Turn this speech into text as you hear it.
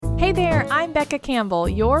Hey there, I'm Becca Campbell,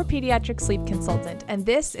 your pediatric sleep consultant, and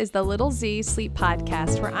this is the Little Z Sleep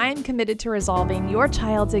Podcast, where I'm committed to resolving your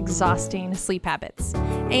child's exhausting sleep habits.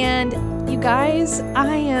 And you guys,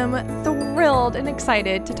 I am thrilled and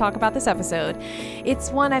excited to talk about this episode.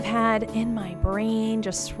 It's one I've had in my brain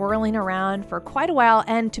just swirling around for quite a while,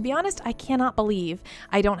 and to be honest, I cannot believe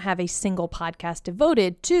I don't have a single podcast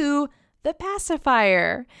devoted to the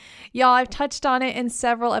pacifier. Y'all, I've touched on it in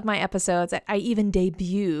several of my episodes. I even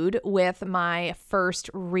debuted with my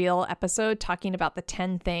first real episode talking about the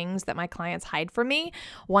 10 things that my clients hide from me.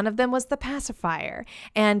 One of them was the pacifier.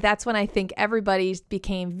 And that's when I think everybody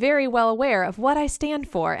became very well aware of what I stand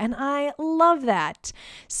for. And I love that.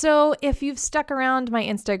 So if you've stuck around my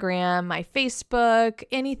Instagram, my Facebook,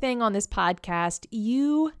 anything on this podcast,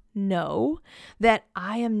 you know that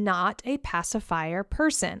I am not a pacifier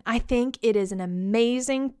person. I think it is an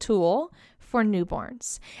amazing tool for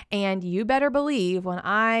newborns. And you better believe when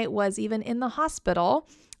I was even in the hospital,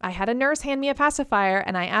 I had a nurse hand me a pacifier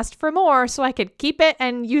and I asked for more so I could keep it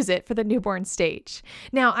and use it for the newborn stage.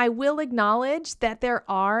 Now, I will acknowledge that there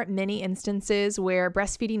are many instances where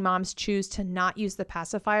breastfeeding moms choose to not use the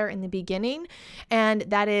pacifier in the beginning, and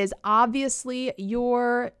that is obviously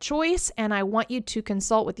your choice, and I want you to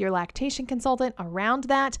consult with your lactation consultant around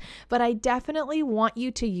that, but I definitely want you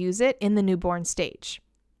to use it in the newborn stage.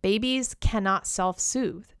 Babies cannot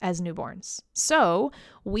self-soothe as newborns, so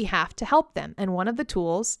we have to help them. And one of the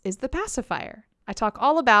tools is the pacifier. I talk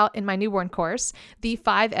all about in my newborn course, the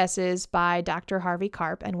 5 S's by Dr. Harvey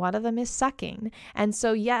Karp, and one of them is sucking. And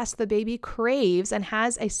so yes, the baby craves and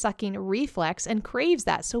has a sucking reflex and craves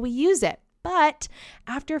that, so we use it. But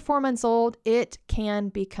after 4 months old, it can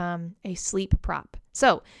become a sleep prop.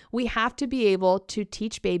 So we have to be able to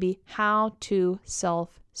teach baby how to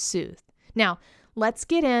self-soothe. Now, let's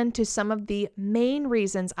get into some of the main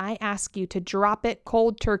reasons I ask you to drop it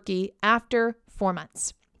cold turkey after 4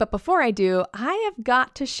 months. But before I do, I have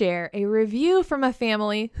got to share a review from a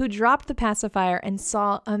family who dropped the pacifier and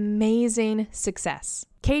saw amazing success.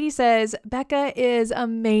 Katie says, Becca is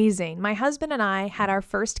amazing. My husband and I had our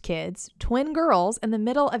first kids, twin girls, in the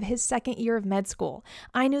middle of his second year of med school.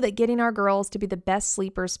 I knew that getting our girls to be the best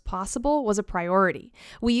sleepers possible was a priority.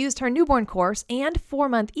 We used her newborn course and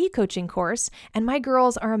 4-month e-coaching course, and my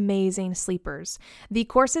girls are amazing sleepers. The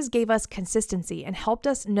courses gave us consistency and helped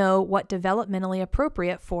us know what developmentally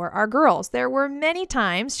appropriate for our girls. There were many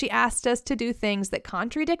times she asked us to do things that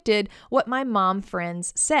contradicted what my mom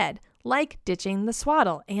friends said, like ditching the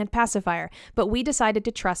swaddle and pacifier, but we decided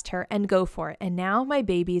to trust her and go for it. And now my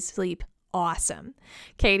babies sleep awesome.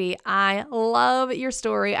 Katie, I love your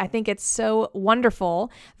story. I think it's so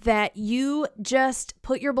wonderful that you just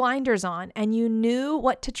put your blinders on and you knew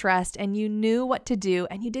what to trust and you knew what to do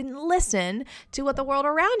and you didn't listen to what the world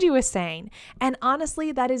around you is saying. And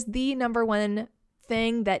honestly, that is the number one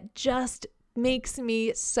thing that just makes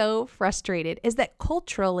me so frustrated, is that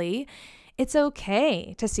culturally, it's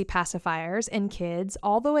okay to see pacifiers in kids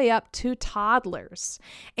all the way up to toddlers.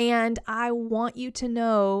 And I want you to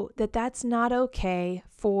know that that's not okay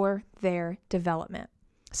for their development.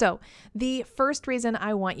 So the first reason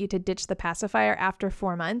I want you to ditch the pacifier after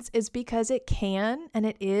 4 months is because it can, and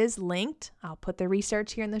it is linked, I'll put the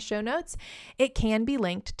research here in the show notes, it can be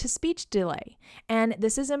linked to speech delay. And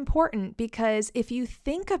this is important because if you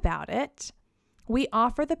think about it, we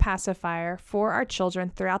offer the pacifier for our children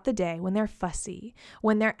throughout the day when they're fussy,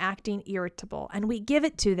 when they're acting irritable, and we give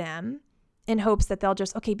it to them in hopes that they'll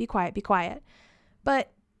just, okay, be quiet, be quiet.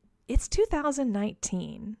 But it's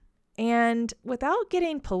 2019, and without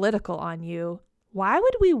getting political on you, why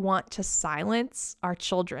would we want to silence our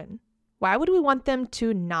children? Why would we want them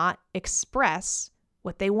to not express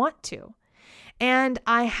what they want to? And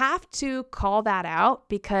I have to call that out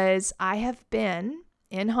because I have been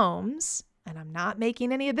in homes, and I'm not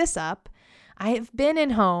making any of this up, I have been in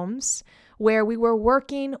homes where we were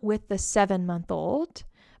working with the 7-month-old,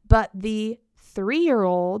 but the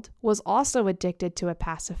 3-year-old was also addicted to a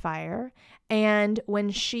pacifier. And when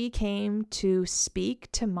she came to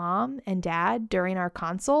speak to mom and dad during our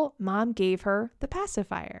consult, mom gave her the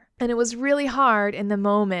pacifier. And it was really hard in the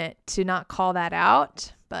moment to not call that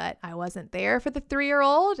out, but I wasn't there for the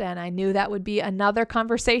 3-year-old, and I knew that would be another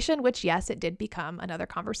conversation, which yes, it did become another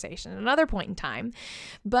conversation at another point in time.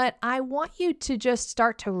 But I want you to just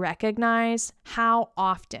start to recognize how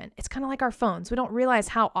often, it's kind of like our phones. We don't realize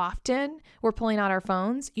how often we're pulling out our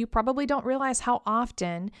phones. You probably don't realize how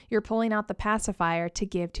often you're pulling out the pacifier to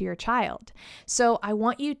give to your child. So I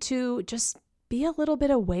want you to just be a little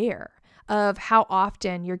bit aware of how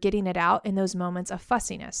often you're getting it out in those moments of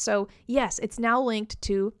fussiness. So yes, it's now linked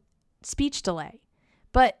to speech delay,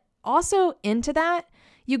 but also into that,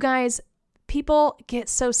 You guys, people get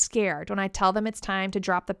so scared when I tell them it's time to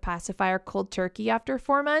drop the pacifier cold turkey after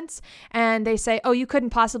 4 months. And they say, oh, you couldn't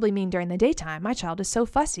possibly mean during the daytime. My child is so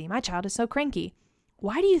fussy. My child is so cranky.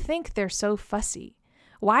 Why do you think they're so fussy?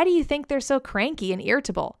 Why do you think they're so cranky and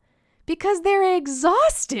irritable? Because they're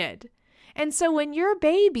exhausted. And so when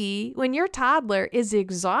your toddler is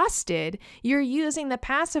exhausted, you're using the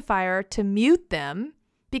pacifier to mute them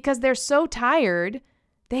because they're so tired,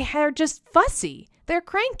 they're just fussy. They're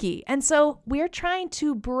cranky. And so we're trying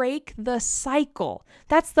to break the cycle.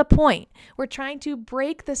 That's the point. We're trying to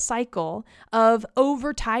break the cycle of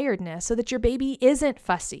overtiredness so that your baby isn't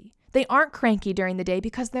fussy. They aren't cranky during the day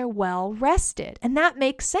because they're well rested. And that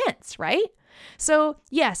makes sense, right? So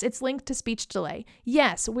yes, it's linked to speech delay.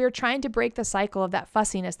 Yes, we're trying to break the cycle of that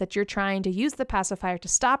fussiness that you're trying to use the pacifier to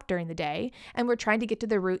stop during the day, and we're trying to get to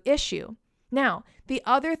the root issue. Now, the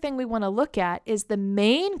other thing we want to look at is the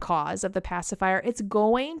main cause of the pacifier. It's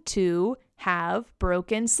going to have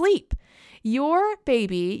broken sleep. Your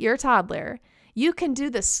baby, your toddler, you can do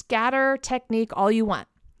the scatter technique all you want.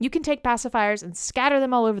 You can take pacifiers and scatter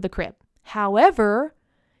them all over the crib. However,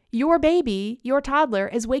 your baby, your toddler,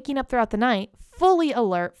 is waking up throughout the night, fully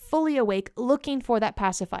alert, fully awake, looking for that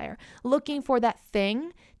pacifier, looking for that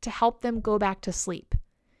thing to help them go back to sleep.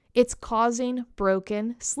 It's causing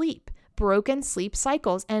broken sleep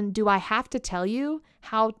cycles. And do I have to tell you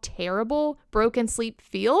how terrible broken sleep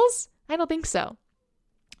feels? I don't think so.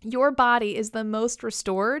 Your body is the most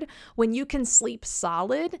restored when you can sleep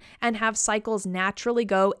solid and have cycles naturally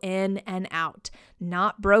go in and out,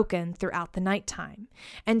 not broken throughout the nighttime.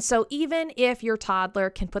 And so even if your toddler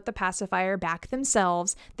can put the pacifier back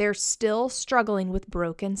themselves, they're still struggling with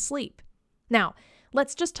broken sleep. Now,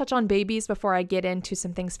 let's just touch on babies before I get into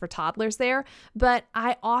some things for toddlers there. But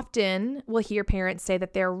I often will hear parents say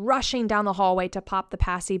that they're rushing down the hallway to pop the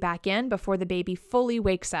passy back in before the baby fully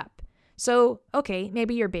wakes up. So, okay,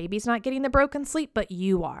 maybe your baby's not getting the broken sleep, but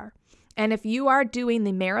you are. And if you are doing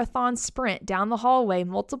the marathon sprint down the hallway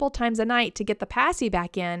multiple times a night to get the passy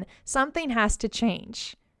back in, something has to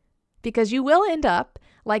change. Because you will end up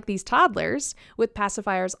like these toddlers with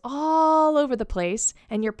pacifiers all over the place,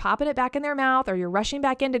 and you're popping it back in their mouth or you're rushing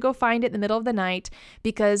back in to go find it in the middle of the night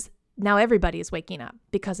because now everybody is waking up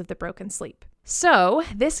because of the broken sleep. So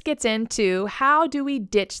this gets into how do we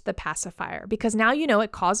ditch the pacifier? Because now you know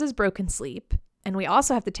it causes broken sleep, and we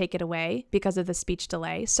also have to take it away because of the speech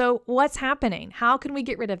delay. So what's happening? How can we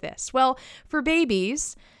get rid of this? Well, for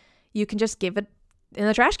babies, you can just give it in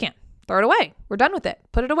the trash can. Throw it away. We're done with it.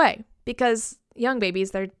 Put it away. Because young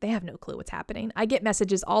babies, they have no clue what's happening. I get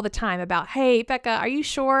messages all the time about, hey, Becca, are you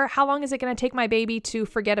sure? How long is it going to take my baby to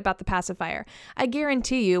forget about the pacifier? I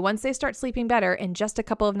guarantee you, once they start sleeping better in just a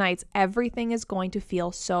couple of nights, everything is going to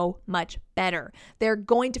feel so much better. They're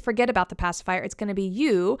going to forget about the pacifier. It's going to be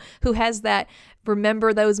you who has that,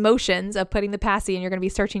 remember those motions of putting the passy, and you're going to be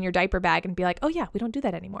searching your diaper bag and be like, oh yeah, we don't do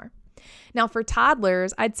that anymore. Now for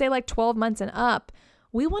toddlers, I'd say like 12 months and up,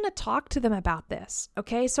 we want to talk to them about this,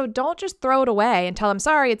 okay? So don't just throw it away and tell them,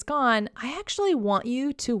 sorry, it's gone. I actually want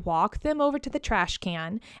you to walk them over to the trash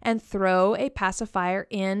can and throw a pacifier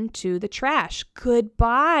into the trash.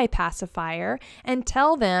 Goodbye, pacifier, and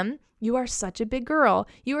tell them, you are such a big girl.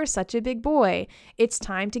 You are such a big boy. It's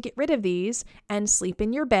time to get rid of these and sleep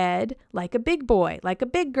in your bed like a big boy, like a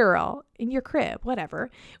big girl, in your crib,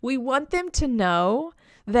 whatever. We want them to know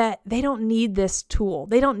that they don't need this tool.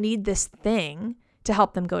 They don't need this thing to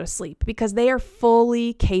help them go to sleep because they are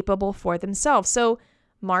fully capable for themselves. So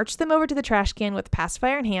march them over to the trash can with the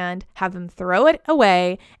pacifier in hand, have them throw it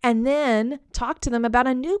away, and then talk to them about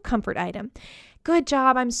a new comfort item. Good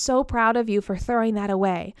job. I'm so proud of you for throwing that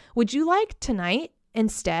away. Would you like tonight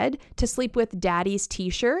instead to sleep with daddy's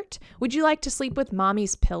t-shirt? Would you like to sleep with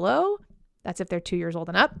mommy's pillow? That's if they're 2 years old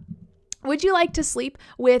and up. Would you like to sleep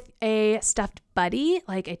with a stuffed buddy,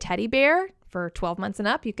 like a teddy bear? For 12 months and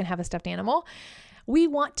up, you can have a stuffed animal. We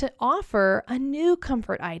want to offer a new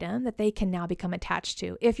comfort item that they can now become attached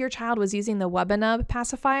to. If your child was using the Wubbanub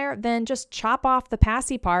pacifier, then just chop off the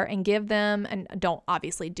passy part and give them, and don't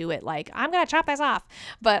obviously do it like, I'm going to chop this off,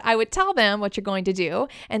 but I would tell them what you're going to do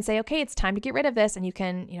and say, okay, it's time to get rid of this. And you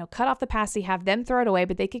can, cut off the passy, have them throw it away,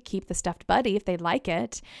 but they could keep the stuffed buddy if they'd like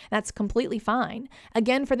it. That's completely fine.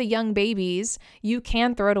 Again, for the young babies, you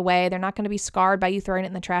can throw it away. They're not going to be scarred by you throwing it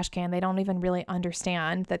in the trash can. They don't even really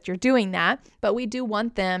understand that you're doing that, but we do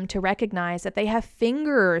want them to recognize that they have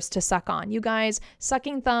fingers to suck on. You guys,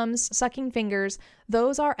 sucking thumbs, sucking fingers,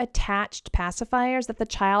 those are attached pacifiers that the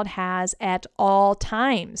child has at all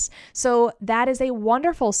times. So that is a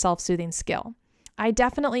wonderful self-soothing skill. I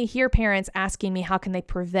definitely hear parents asking me how can they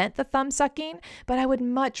prevent the thumb sucking, but I would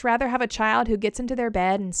much rather have a child who gets into their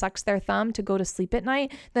bed and sucks their thumb to go to sleep at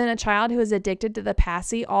night than a child who is addicted to the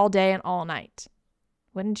passy all day and all night.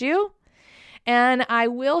 Wouldn't you? And I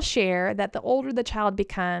will share that the older the child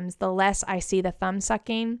becomes, the less I see the thumb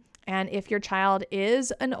sucking. And if your child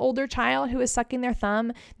is an older child who is sucking their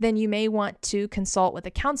thumb, then you may want to consult with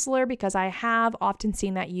a counselor, because I have often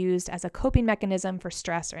seen that used as a coping mechanism for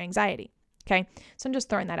stress or anxiety. Okay, so I'm just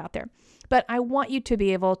throwing that out there. But I want you to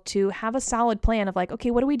be able to have a solid plan of like,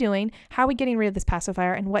 okay, what are we doing? How are we getting rid of this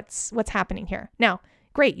pacifier? And what's happening here? Now,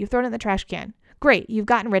 great, you've thrown it in the trash can. Great, you've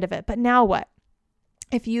gotten rid of it. But now what?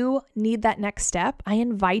 If you need that next step, I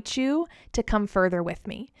invite you to come further with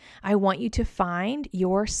me. I want you to find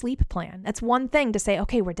your sleep plan. That's one thing to say,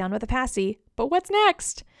 okay, we're done with the passy, but what's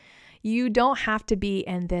next? You don't have to be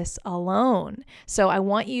in this alone. So I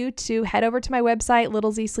want you to head over to my website,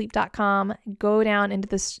 littlezsleep.com, go down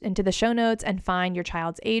into the show notes and find your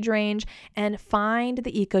child's age range and find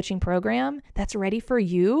the e-coaching program that's ready for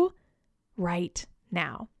you right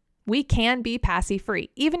now. We can be passy free,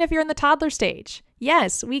 even if you're in the toddler stage.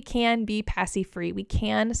 Yes, we can be passy free. We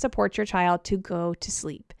can support your child to go to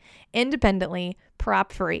sleep independently,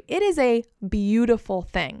 prop free. It is a beautiful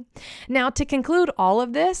thing. Now, to conclude all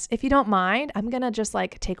of this, if you don't mind, I'm going to just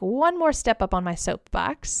take one more step up on my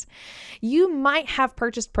soapbox. You might have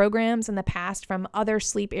purchased programs in the past from other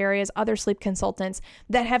sleep areas, other sleep consultants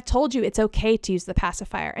that have told you it's okay to use the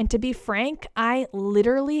pacifier. And to be frank, I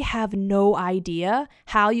literally have no idea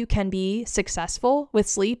how you can be successful with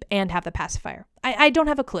sleep and have the pacifier. I don't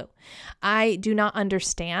have a clue. I do not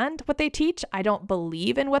understand what they teach. I don't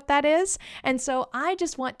believe in what that is. And so I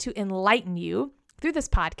just want to enlighten you through this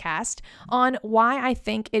podcast on why I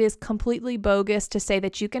think it is completely bogus to say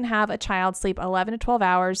that you can have a child sleep 11 to 12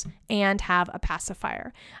 hours and have a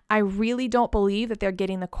pacifier. I really don't believe that they're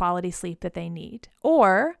getting the quality sleep that they need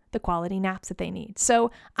or the quality naps that they need.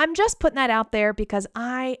 So I'm just putting that out there because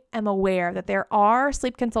I am aware that there are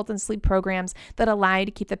sleep consultant sleep programs that allow you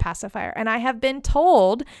to keep the pacifier. And I have been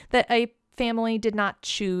told that a family did not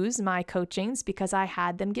choose my coachings because I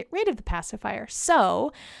had them get rid of the pacifier.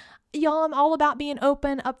 So y'all, I'm all about being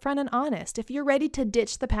open, upfront, and honest. If you're ready to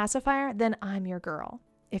ditch the pacifier, then I'm your girl.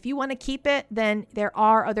 If you want to keep it, then there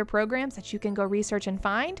are other programs that you can go research and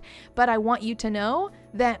find. But I want you to know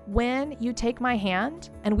that when you take my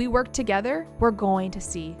hand and we work together, we're going to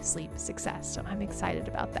see sleep success. So I'm excited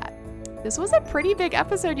about that. This was a pretty big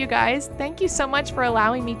episode, you guys. Thank you so much for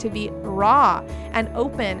allowing me to be raw and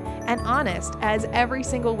open and honest as every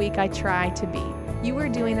single week I try to be. You are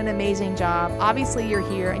doing an amazing job. Obviously, you're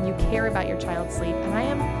here and you care about your child's sleep, and I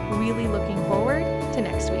am really looking forward to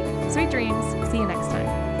next week. Sweet dreams. See you next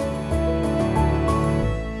time.